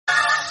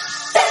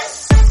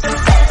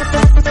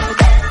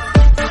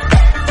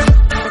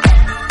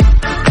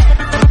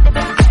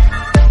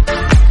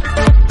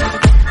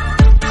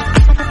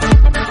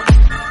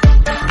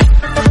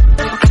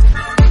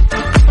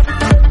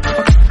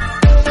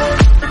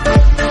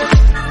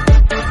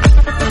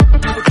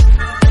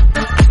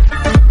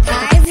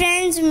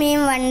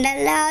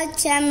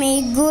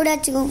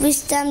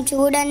చూపిస్తాం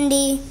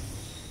చూడండి.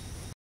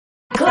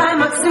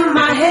 Climax in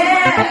my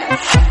head.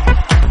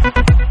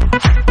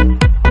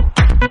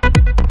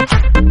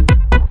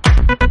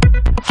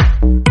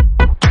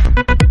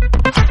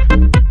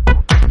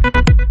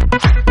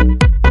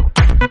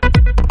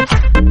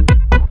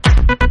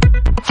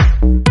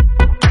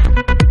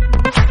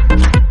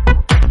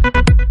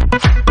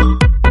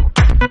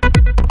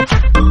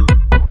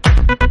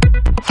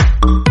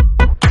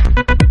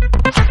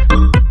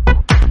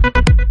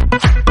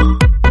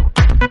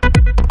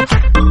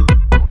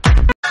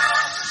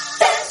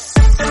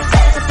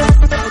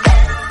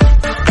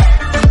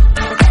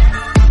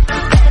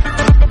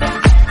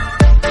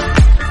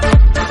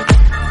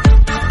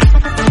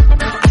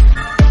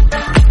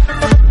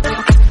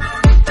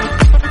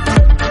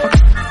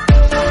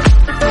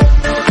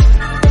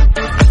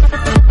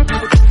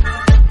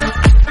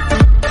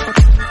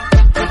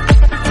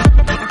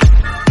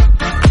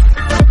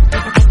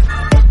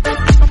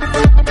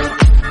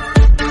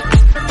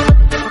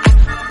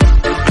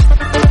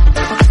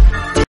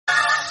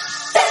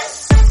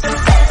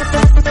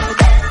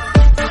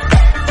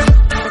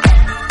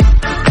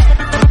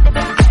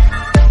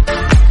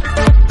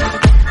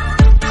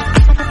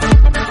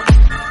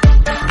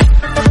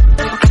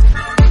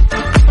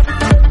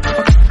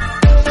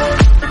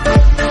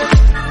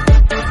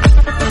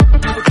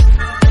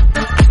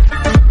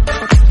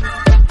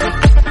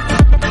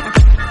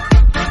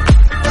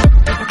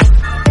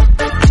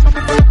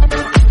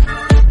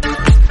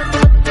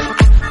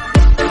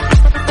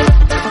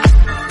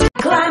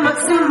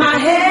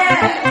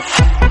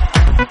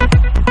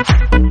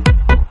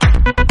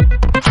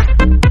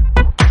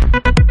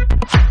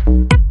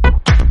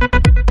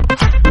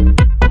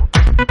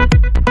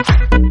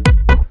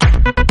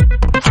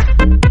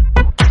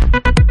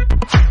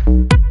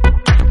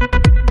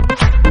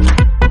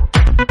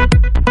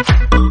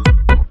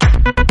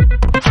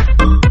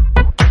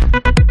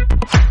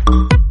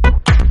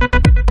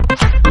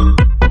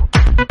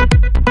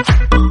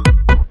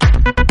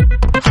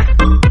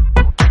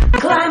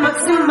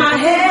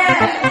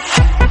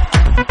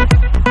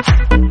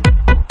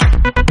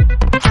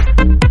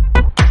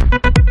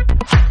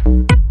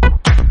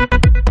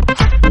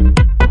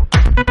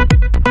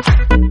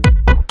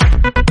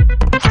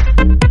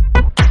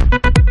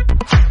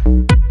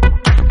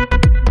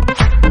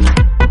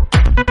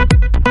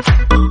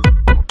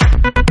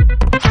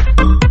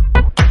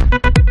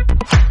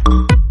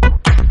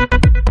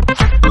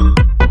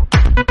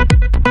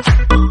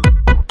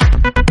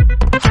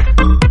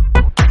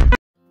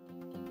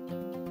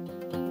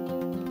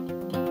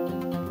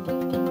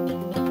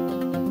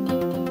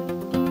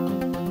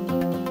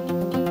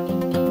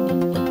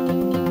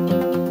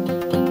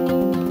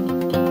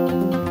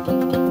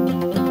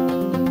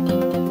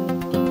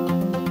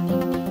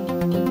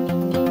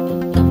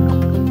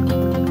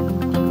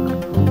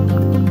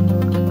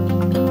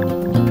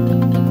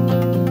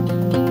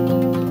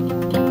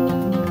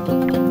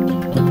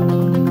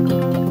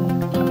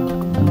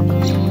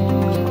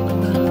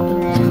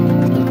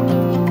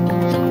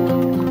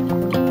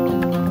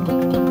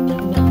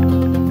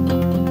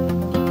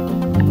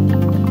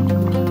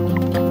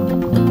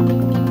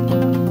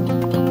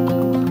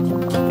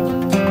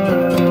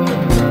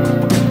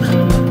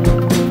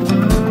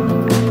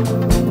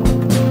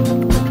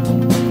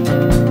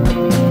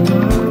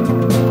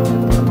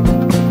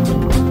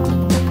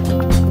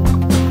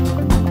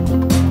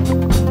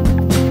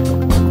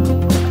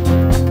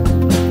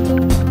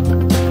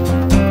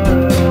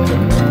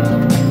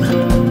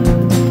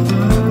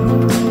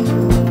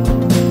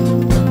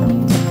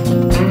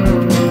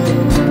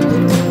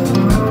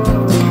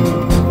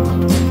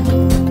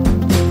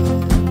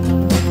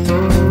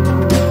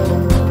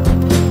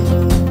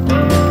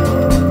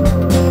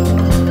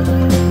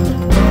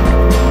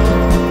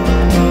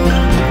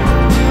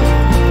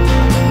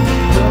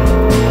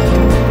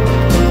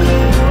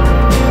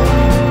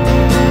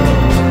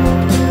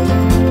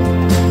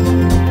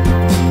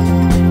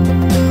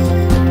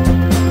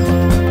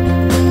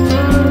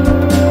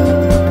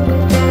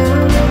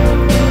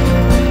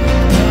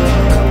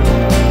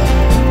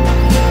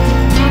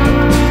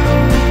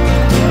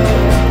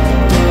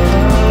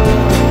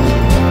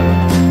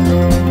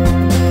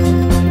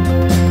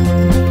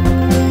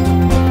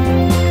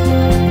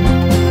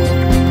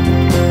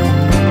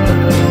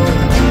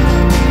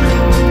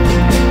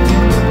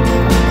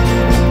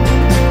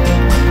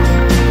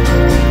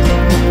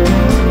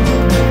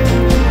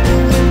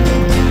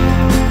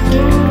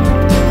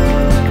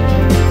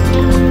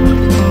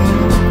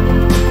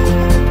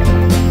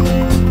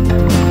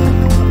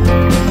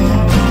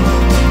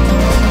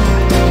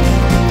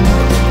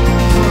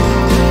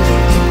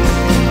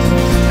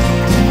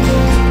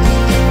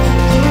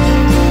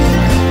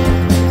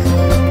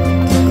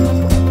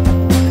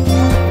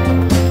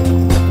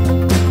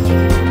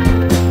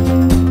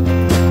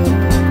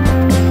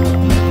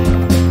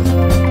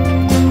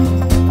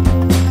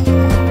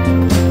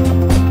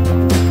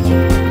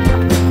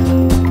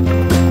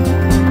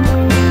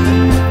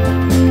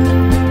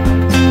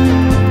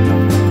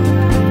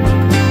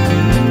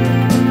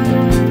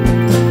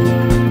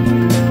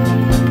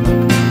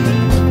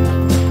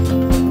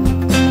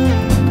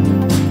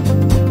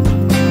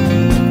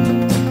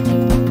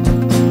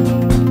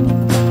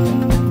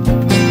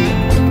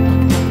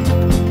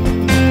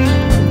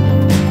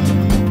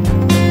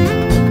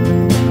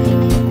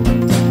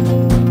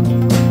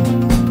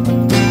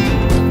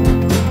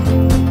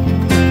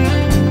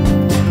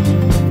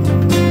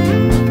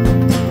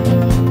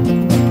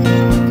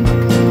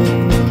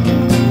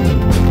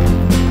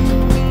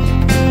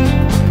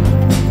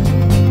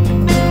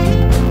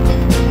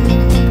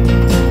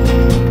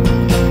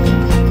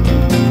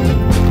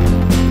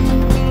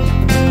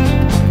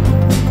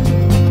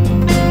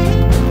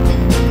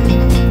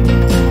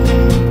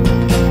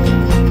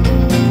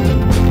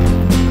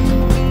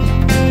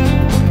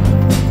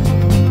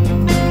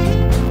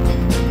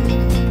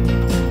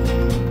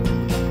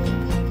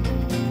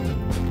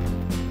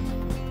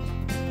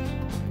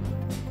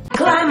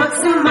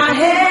 Climax in my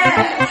head.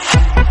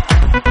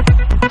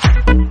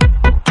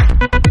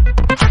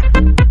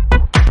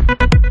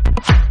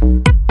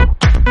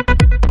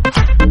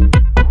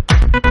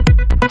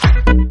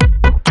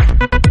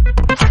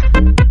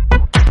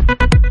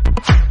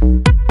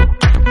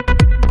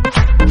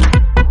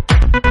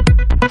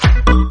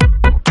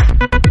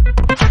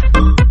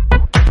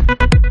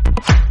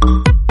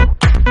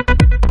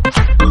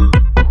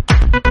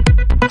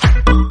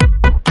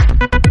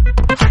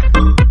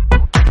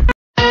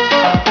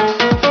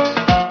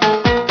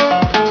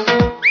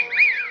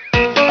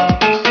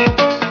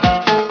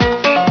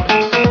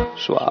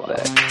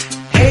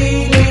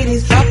 Hey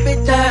ladies, drop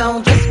it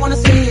down. Just wanna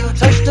see you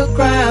touch the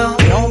ground.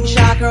 Don't be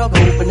shy, girl,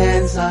 go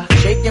bonanza.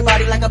 Shake your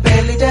body like a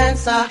belly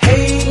dancer.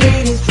 Hey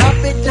ladies, drop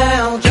it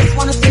down. Just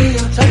wanna see you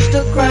touch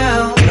the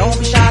ground. Don't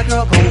be shy,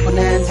 girl, go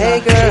bonanza. Hey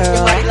girl, shake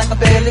your body like a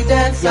belly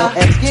dancer. Yo,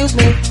 excuse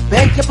me,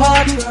 beg your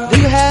pardon. Do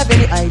you have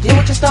any idea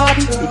what you're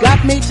starting? You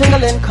got me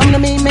tingling, come to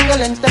me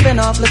mingling, stepping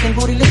off, looking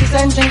bootylicious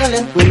and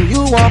jingling. When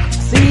you walk,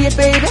 see it,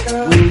 baby.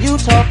 When you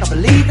talk, I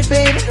believe it,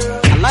 baby.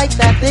 I like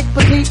that thick,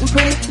 petite, and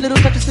pretty little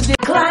touches of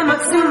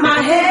Climax in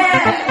my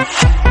head.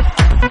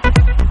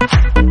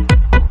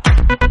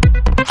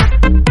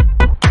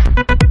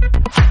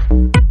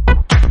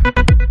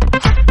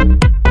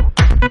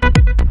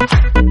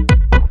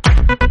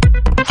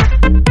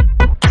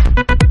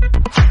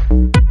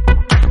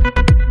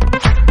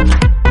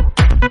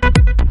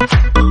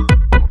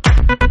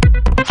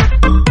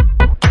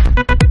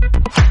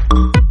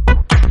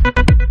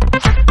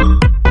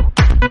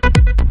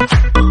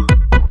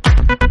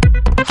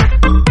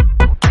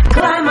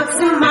 Climax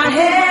in my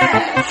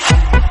head.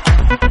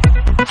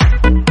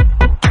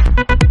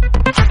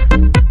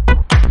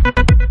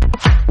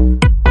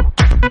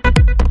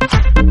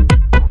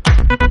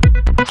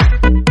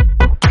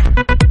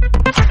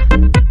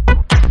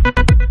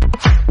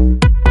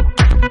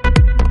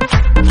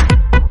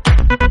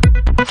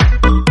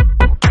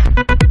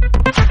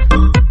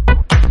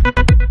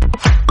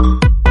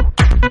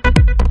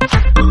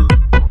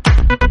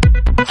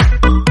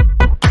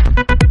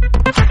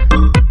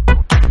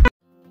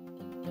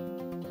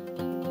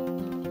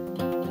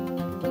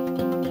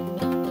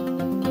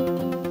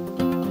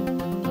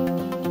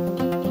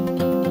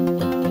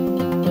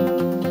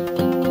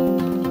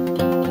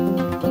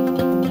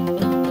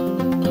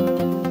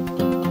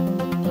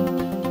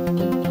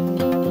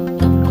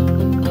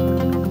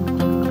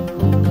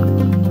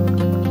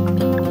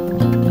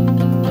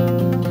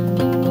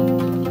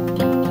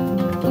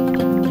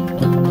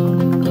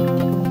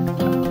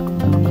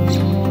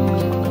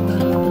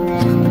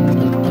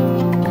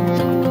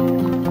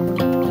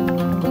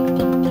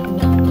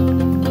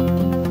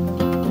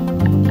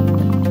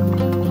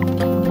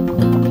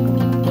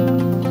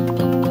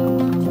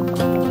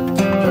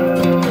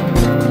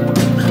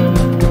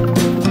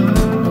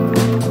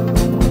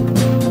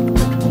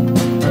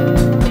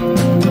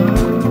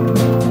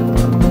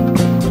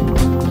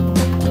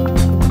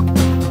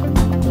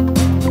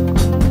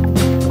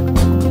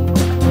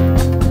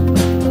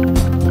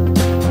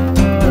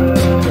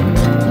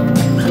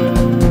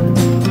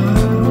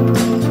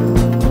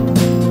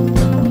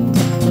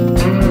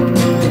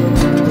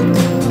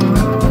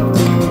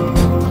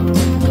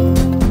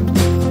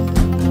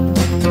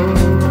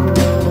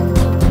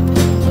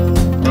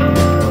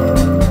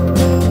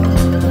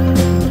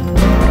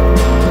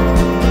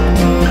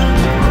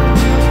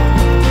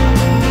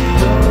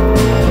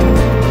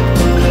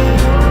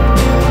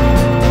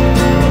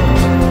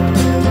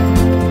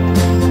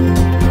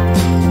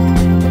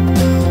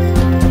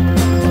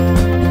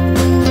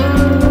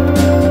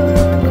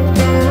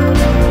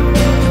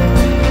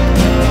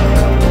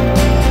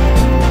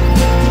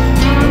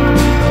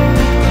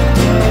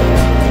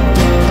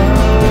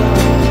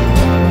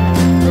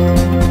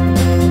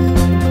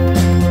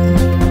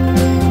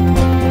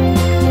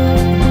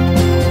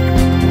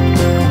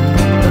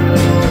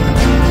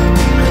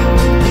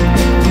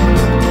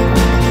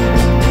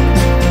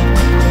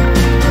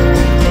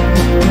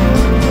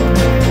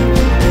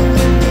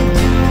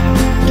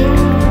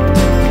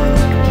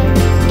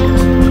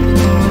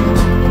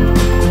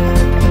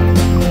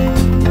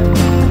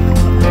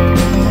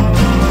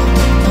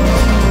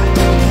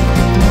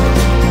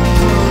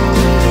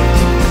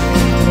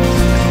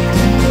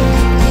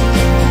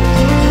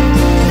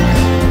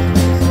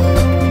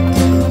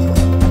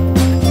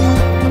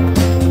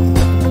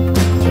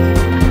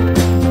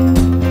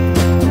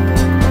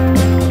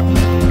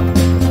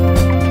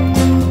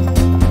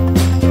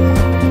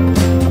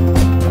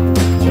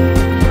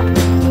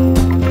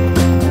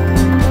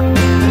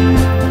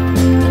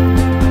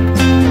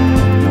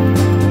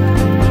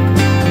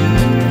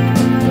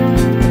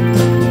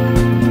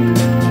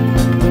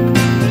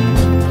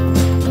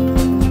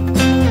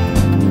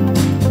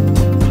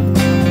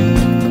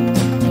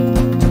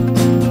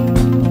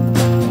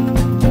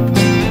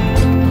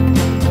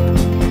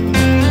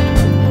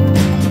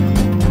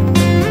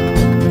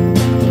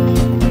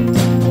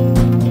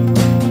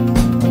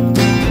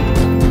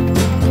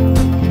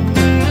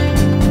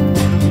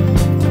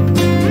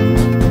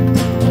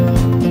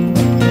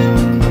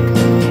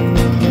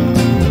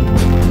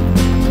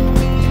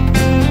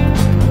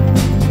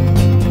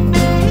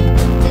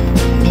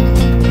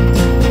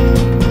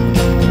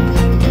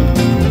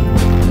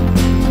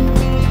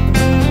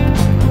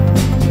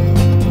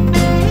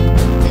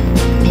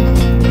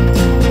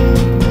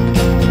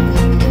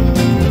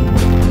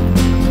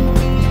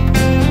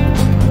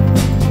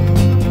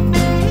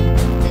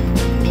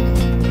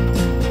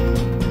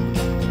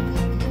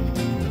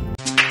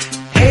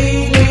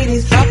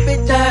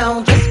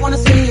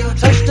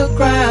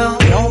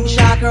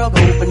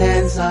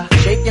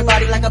 Shake your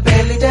body like a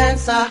belly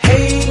dancer.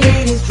 Hey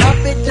ladies, drop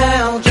it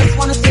down. Just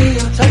wanna see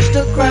you touch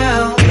the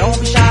ground. Don't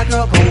be shy,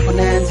 girl, go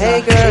bonanza.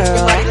 Hey girl, shake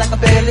your body like a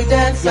belly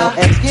dancer. Yo,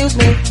 excuse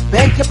me,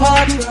 beg your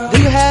pardon. Do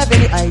you have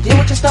any idea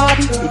what you're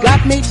starting? You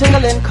got me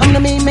tingling, come to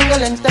me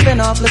mingling, stepping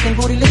off, looking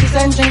bootylicious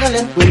and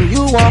jingling. When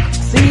you walk,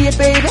 see it,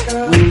 baby.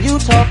 When you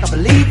talk, I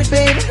believe it,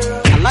 baby.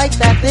 I like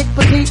that thick,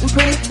 petite, and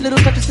pretty little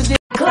touches to